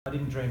I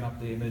didn't dream up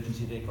the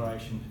emergency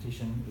declaration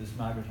petition. It was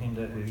Margaret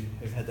Hender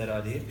who had that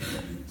idea,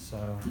 so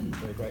I'm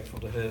very grateful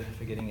to her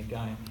for getting it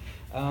going.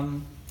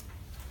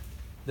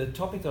 The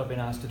topic that I've been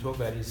asked to talk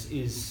about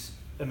is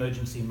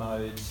emergency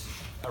modes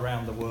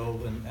around the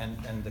world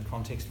and the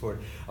context for it.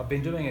 I've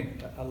been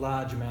doing a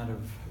large amount of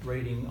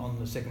reading on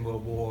the Second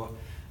World War,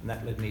 and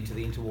that led me to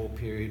the interwar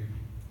period,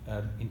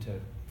 into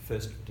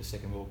First to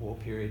Second World War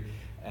period,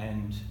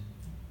 and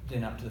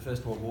then up to the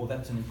First World War.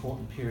 That's an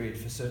important period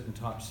for certain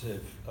types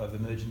of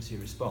emergency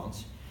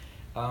response.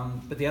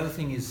 But the other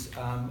thing is,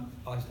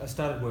 I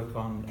started work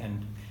on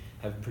and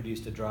have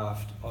produced a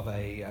draft of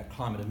a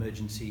Climate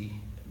Emergency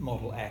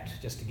Model Act,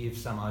 just to give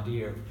some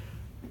idea of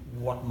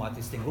what might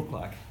this thing look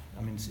like.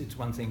 I mean, it's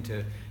one thing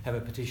to have a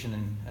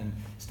petition and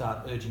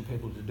start urging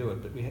people to do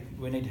it, but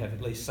we need to have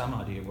at least some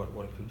idea of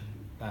what it could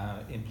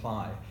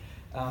imply.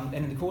 And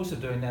in the course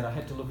of doing that, I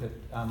had to look at,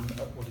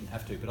 well, didn't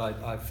have to,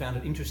 but I found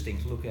it interesting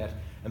to look at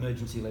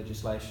emergency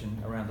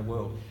legislation around the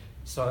world.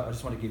 So I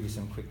just want to give you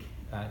some quick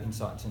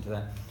insights into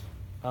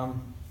that.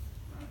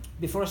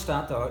 Before I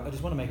start though, I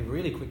just want to make a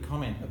really quick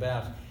comment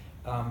about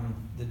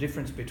the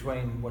difference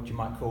between what you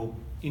might call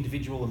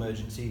individual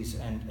emergencies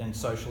and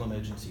social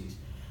emergencies.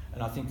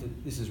 And I think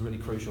that this is really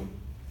crucial.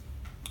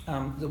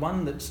 The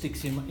one that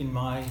sticks in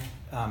my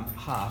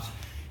heart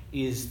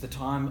is the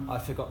time I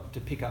forgot to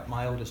pick up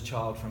my eldest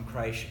child from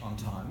creche on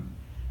time.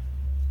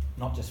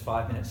 Not just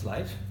 5 minutes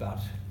late, but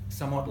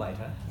somewhat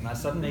later. And I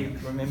suddenly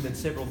remembered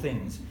several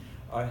things.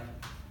 I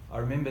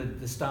remembered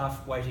the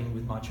staff waiting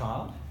with my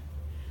child.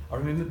 I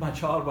remembered my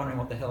child wondering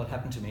what the hell had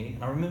happened to me.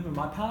 And I remembered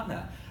my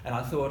partner. And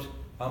I thought,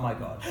 oh my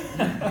God.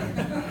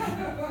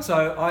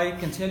 So I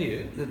can tell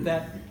you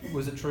that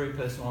was a true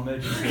personal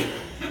emergency.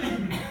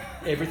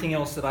 Everything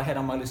else that I had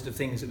on my list of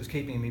things that was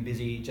keeping me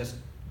busy just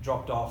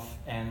dropped off,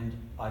 and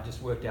I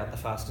just worked out the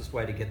fastest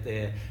way to get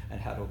there and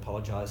how to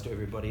apologise to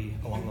everybody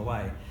along the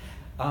way.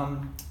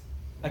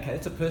 Okay,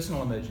 it's a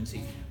personal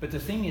emergency. But the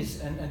thing is,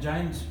 and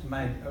Jane's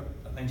made,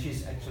 I mean,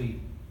 she's actually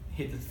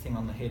hit the thing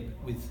on the head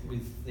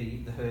with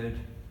the herd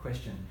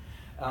question.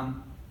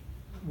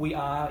 We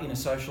are in a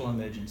social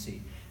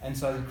emergency. And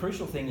so the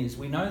crucial thing is,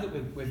 we know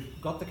that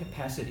we've got the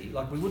capacity,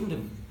 like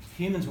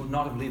humans would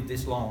not have lived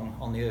this long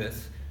on the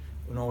earth,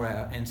 nor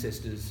our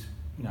ancestors,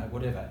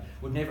 whatever,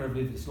 would never have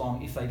lived this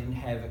long if they didn't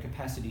have a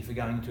capacity for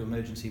going into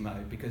emergency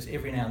mode, because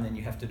every now and then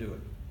you have to do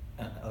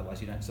it,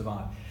 otherwise you don't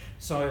survive.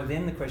 So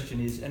then the question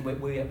is, and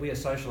we are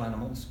social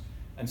animals,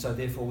 and so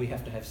therefore we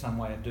have to have some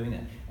way of doing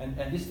that.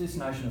 And this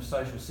notion of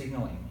social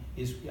signalling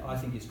I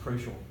think is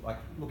crucial, like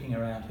looking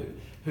around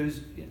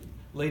who's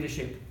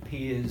leadership,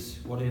 peers,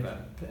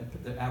 whatever,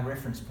 our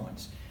reference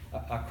points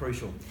are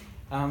crucial.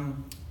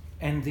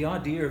 And the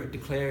idea of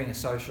declaring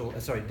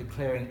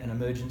an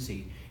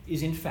emergency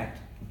is, in fact,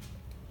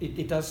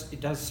 it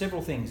does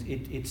several things.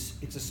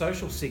 It's a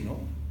social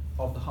signal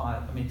of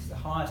it's the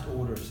highest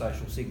order of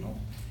social signal.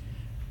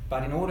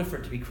 But in order for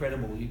it to be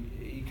credible,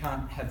 you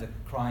can't have the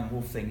crying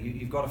wolf thing.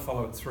 You've got to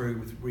follow it through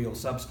with real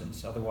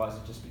substance. Otherwise,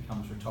 it just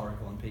becomes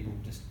rhetorical and people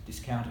just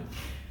discount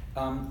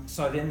it.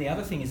 So then the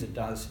other thing is it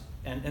does,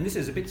 and this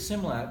is a bit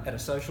similar at a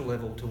social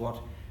level to what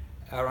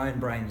our own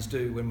brains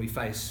do when we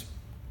face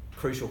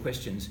crucial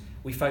questions.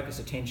 We focus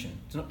attention.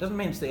 It doesn't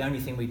mean it's the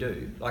only thing we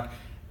do. Like,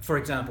 for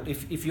example,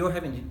 if you're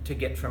having to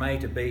get from A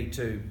to B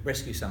to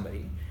rescue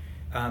somebody,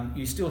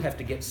 you still have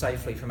to get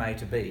safely from A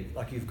to B.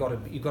 Like you've got to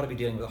be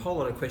dealing with a whole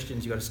lot of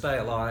questions. You've got to stay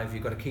alive.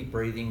 You've got to keep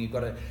breathing.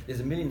 There's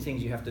a million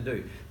things you have to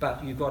do.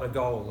 But you've got a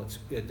goal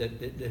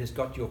that has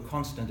got your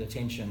constant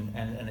attention,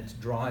 and it's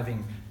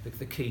driving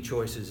the key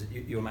choices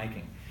you're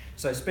making.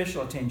 So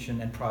special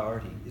attention and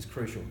priority is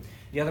crucial.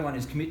 The other one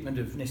is commitment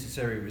of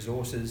necessary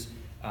resources.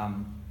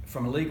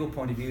 From a legal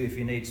point of view, if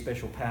you need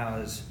special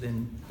powers,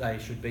 then they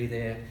should be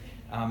there.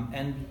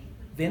 And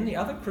then the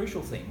other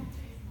crucial thing,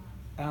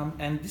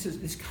 and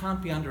this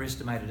can't be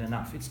underestimated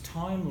enough, it's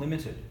time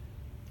limited.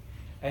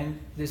 And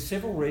there's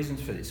several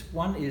reasons for this.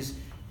 One is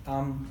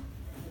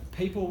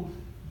people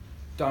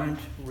don't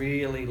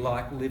really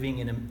like living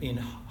in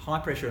high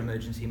pressure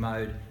emergency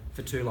mode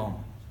for too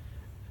long.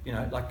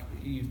 Like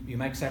you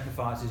make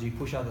sacrifices, you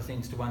push other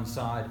things to one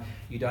side,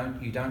 you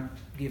don't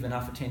give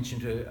enough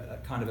attention to a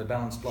kind of a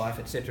balanced life,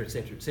 etc.,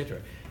 etc., etc.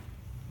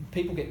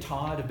 People get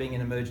tired of being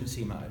in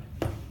emergency mode.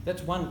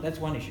 That's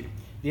one issue.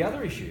 The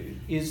other issue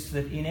is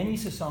that in any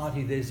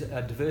society there's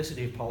a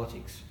diversity of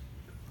politics.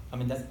 I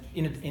mean, that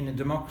in a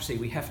democracy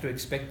we have to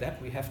expect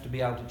that. We have to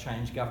be able to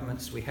change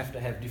governments. We have to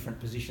have different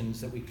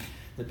positions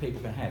that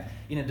people can have.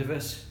 In a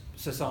diverse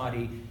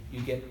society,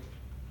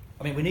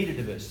 we need a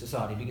diverse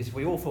society, because if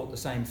we all thought the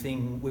same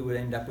thing, we would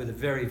end up with a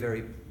very,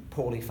 very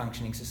poorly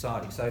functioning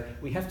society. So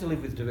we have to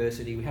live with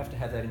diversity. We have to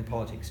have that in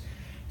politics.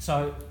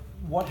 So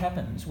what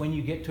happens when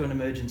you get to an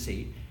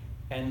emergency,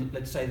 and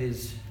let's say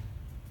there's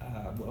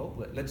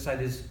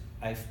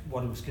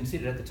what was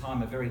considered at the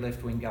time a very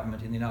left-wing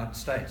government in the United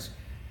States.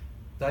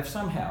 They've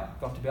somehow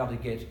got to be able to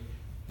get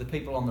the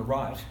people on the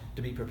right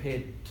to be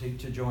prepared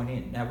to join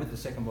in. Now, with the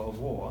Second World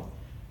War,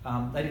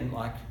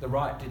 the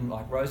right didn't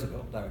like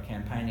Roosevelt. They were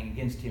campaigning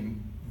against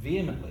him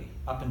vehemently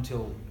up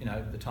until,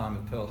 the time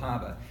of Pearl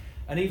Harbor.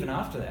 And even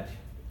after that,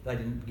 they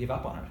didn't give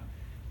up on it.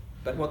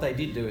 But what they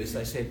did do is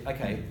they said,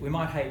 okay, we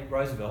might hate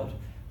Roosevelt,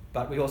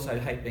 but we also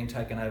hate being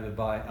taken over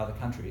by other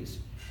countries.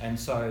 And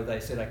so they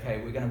said,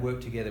 okay, we're going to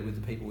work together with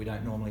the people we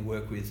don't normally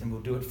work with, and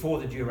we'll do it for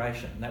the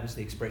duration. And that was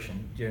the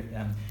expression,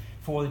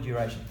 for the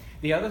duration.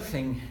 The other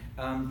thing,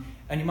 and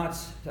you might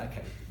say,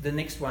 okay, the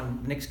next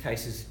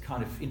case is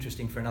kind of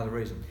interesting for another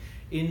reason.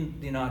 In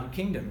the United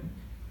Kingdom,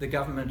 the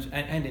government,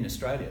 and in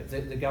Australia,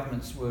 the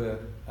governments were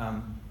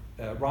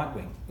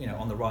right-wing,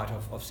 on the right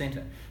of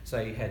centre. So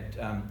you had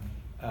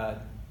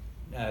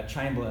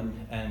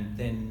Chamberlain and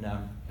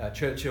then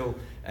Churchill,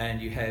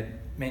 and you had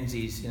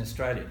Menzies in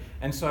Australia.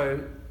 And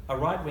so a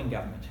right-wing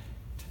government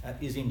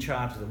is in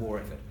charge of the war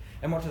effort.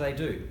 And what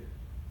do?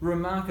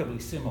 Remarkably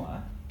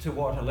similar to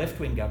what a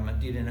left-wing government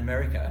did in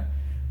America,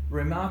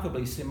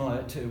 remarkably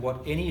similar to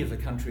what any of the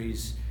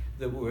countries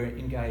that were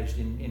engaged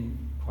in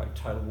quite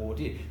total war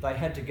did. They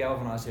had to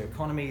galvanise their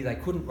economy, they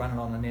couldn't run it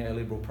on a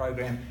neoliberal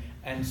program,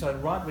 and so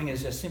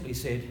right-wingers just simply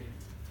said,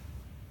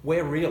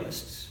 we're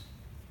realists,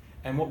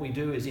 and what we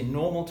do is in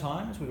normal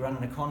times we run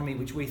an economy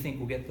which we think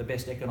will get the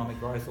best economic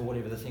growth or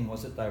whatever the thing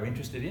was that they were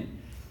interested in.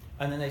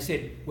 And then they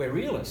said, we're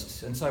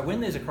realists, and so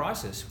when there's a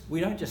crisis, we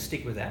don't just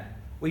stick with that.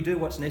 We do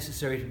what's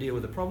necessary to deal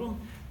with the problem.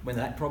 When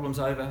that problem's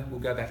over, we'll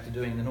go back to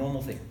doing the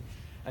normal thing.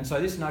 And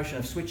so this notion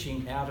of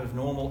switching out of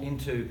normal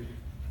into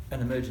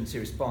an emergency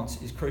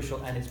response is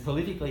crucial, and it's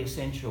politically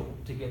essential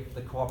to get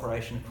the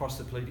cooperation across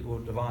the political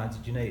divides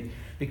that you need.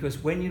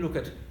 Because when you look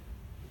at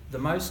the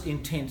most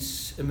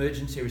intense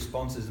emergency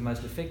responses, the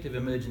most effective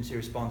emergency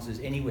responses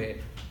anywhere,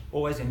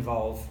 always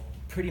involve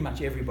pretty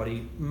much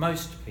everybody,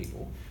 most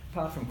people,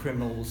 apart from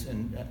criminals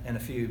and a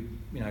few,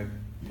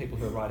 people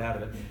who are right out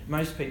of it.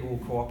 Most people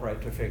will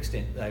cooperate to a fair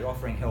extent. They're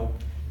offering help,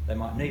 they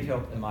might need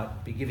help, they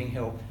might be giving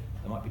help,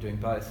 they might be doing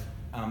both.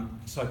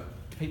 So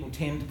people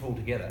tend to pull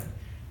together,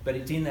 but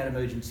it's in that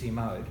emergency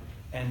mode.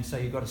 And so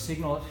you've got to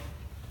signal it,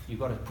 you've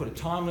got to put a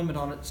time limit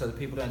on it so that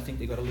people don't think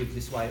they've got to live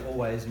this way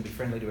always and be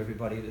friendly to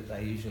everybody that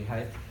they usually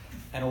hate,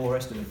 and all the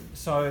rest of it.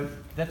 So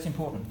that's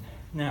important.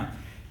 Now,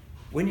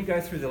 when you go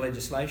through the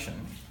legislation,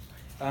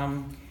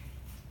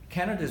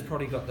 Canada's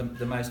probably got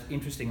the most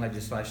interesting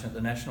legislation at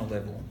the national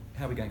level.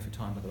 How are we going for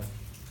time, by the way?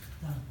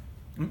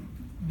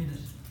 Minute.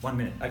 1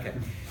 minute, okay.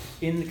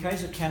 In the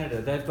case of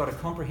Canada, they've got a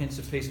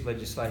comprehensive piece of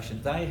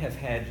legislation. They have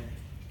had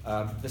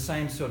the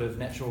same sort of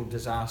natural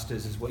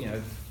disasters as well,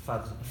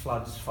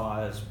 floods,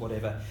 fires,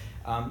 whatever.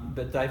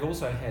 But they've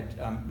also had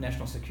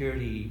national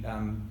security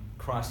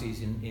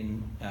crises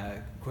in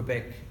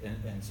Quebec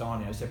and so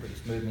on,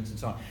 separatist movements and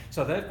so on.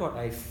 So they've got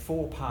a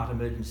 4-part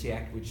emergency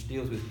act which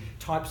deals with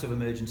types of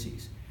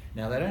emergencies.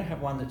 Now, they don't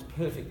have one that's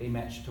perfectly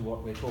matched to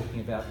what we're talking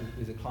about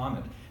with the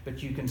climate,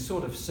 but you can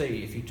sort of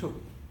see,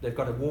 they've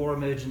got a war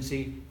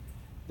emergency,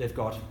 they've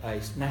got a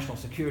national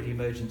security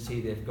emergency,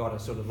 they've got a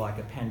sort of like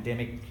a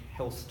pandemic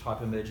health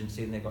type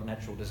emergency, and they've got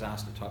natural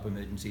disaster type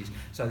emergencies.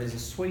 So there's a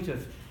suite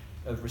of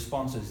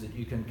responses that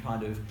you can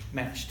kind of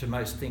match to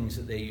most things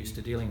that they're used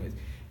to dealing with.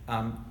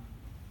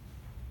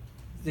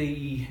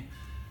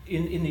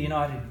 In the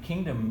United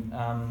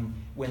Kingdom,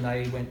 when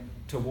they went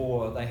to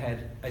war, they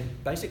had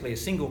basically a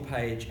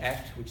single-page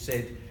act which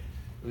said,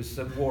 it was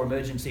the War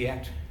Emergency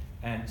Act,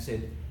 and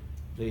said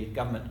the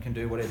government can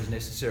do whatever's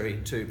necessary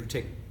to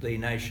protect the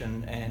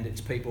nation and its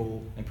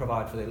people and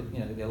provide for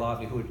their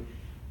livelihood,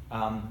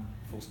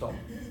 full stop.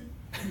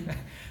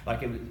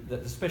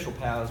 The special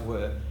powers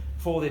were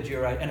for the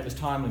duration, and it was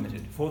time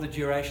limited, for the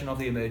duration of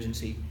the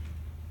emergency,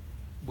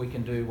 we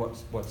can do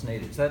what's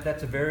needed. So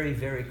that's a very,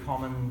 very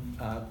common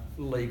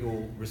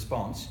legal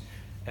response,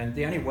 and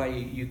the only way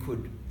you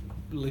could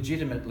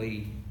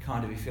legitimately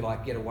kind of, if you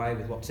like, get away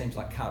with what seems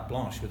like carte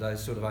blanche with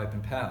those sort of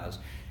open powers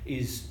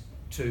is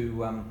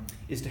to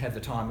have the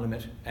time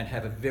limit and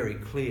have a very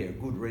clear,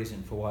 good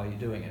reason for why you're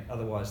doing it.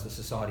 Otherwise, the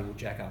society will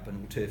jack up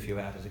and will turf you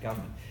out as a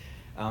government.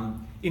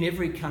 In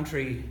every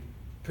country,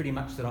 pretty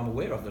much that I'm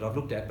aware of, that I've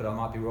looked at, but I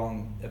might be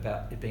wrong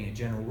about it being a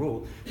general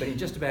rule, but in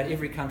just about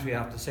every country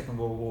after the Second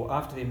World War,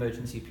 after the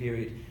emergency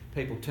period,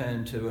 people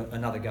turned to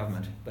another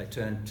government. They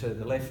turned to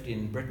the left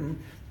in Britain,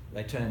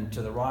 they turned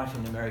to the right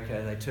in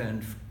America, they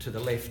turned to the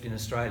left in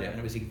Australia, and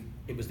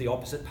it was the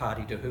opposite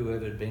party to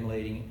whoever had been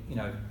leading,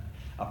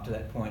 up to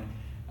that point.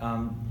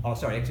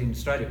 Actually in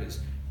Australia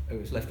it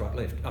was left, right,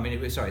 left.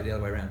 The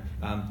other way around.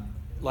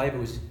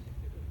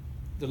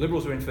 The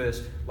Liberals were in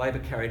first, Labor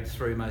carried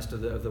through most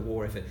of the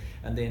war effort,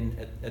 and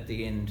then at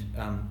the end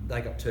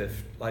Labor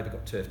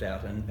got turfed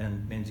out,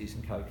 and Menzies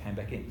and co came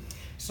back in.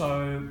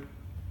 So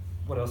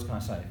what else can I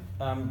say?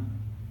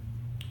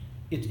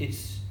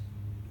 It's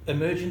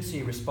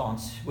emergency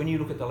response. When you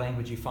look at the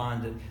language, you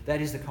find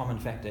that is the common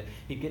factor.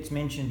 It gets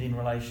mentioned in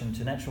relation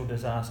to natural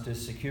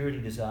disasters, security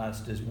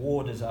disasters,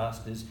 war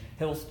disasters,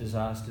 health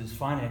disasters,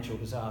 financial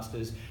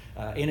disasters,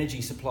 energy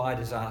supply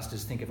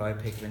disasters, think of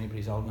OPEC if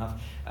anybody's old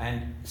enough,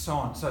 and so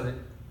on. So that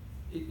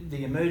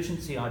the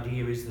emergency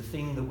idea is the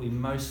thing that we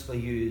mostly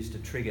use to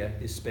trigger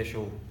this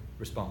special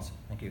response.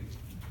 Thank you.